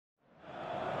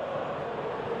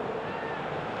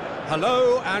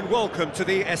Hello and welcome to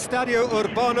the Estadio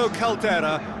Urbano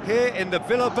Caldera here in the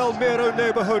Villa Belmiro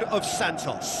neighbourhood of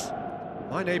Santos.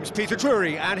 My name's Peter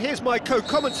Drury and here's my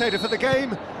co-commentator for the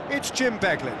game, it's Jim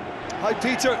Beglin. Hi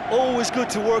Peter, always good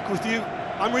to work with you.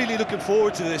 I'm really looking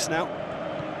forward to this now.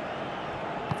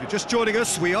 If you're just joining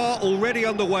us, we are already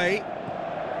on the way.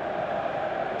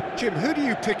 Jim, who do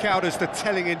you pick out as the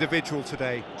telling individual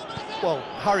today? Well,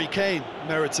 Harry Kane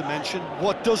merits a mention.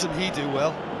 What doesn't he do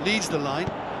well? Leads the line,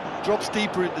 drops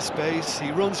deeper into space,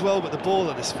 he runs well with the ball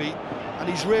at his feet, and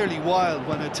he's rarely wild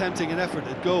when attempting an effort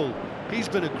at goal. He's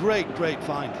been a great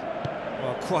find.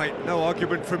 Well, quite no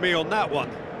argument from me on that one.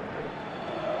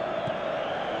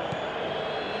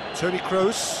 Toni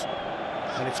Kroos,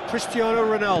 and it's Cristiano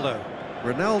Ronaldo.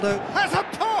 Ronaldo has a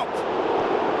pop!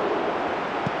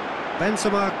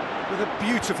 Benzema with a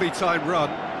beautifully timed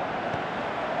run.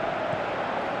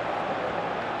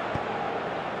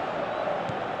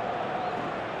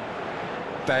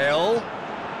 Bale.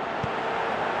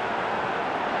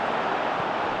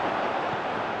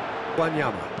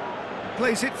 Wanyama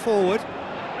plays it forward.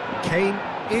 Kane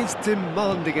is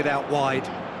demanding it out wide.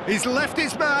 He's left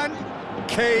his man.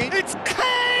 Kane. It's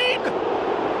Kane!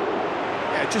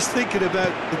 Yeah, just thinking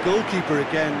about the goalkeeper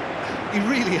again, he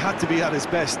really had to be at his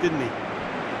best, didn't he?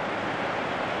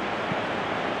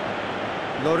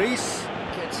 Lloris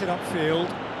gets it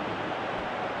upfield.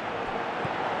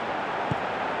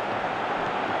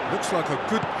 Looks like a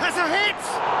good... has a hit!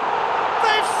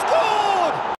 They've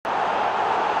scored!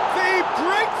 The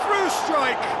breakthrough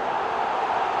strike!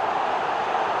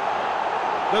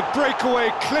 The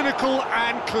breakaway clinical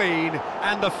and clean,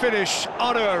 and the finish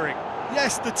unerring.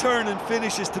 Yes, the turn and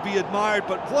finish is to be admired,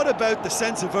 but what about the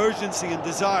sense of urgency and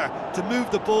desire to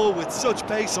move the ball with such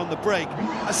pace on the break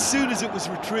as soon as it was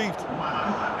retrieved?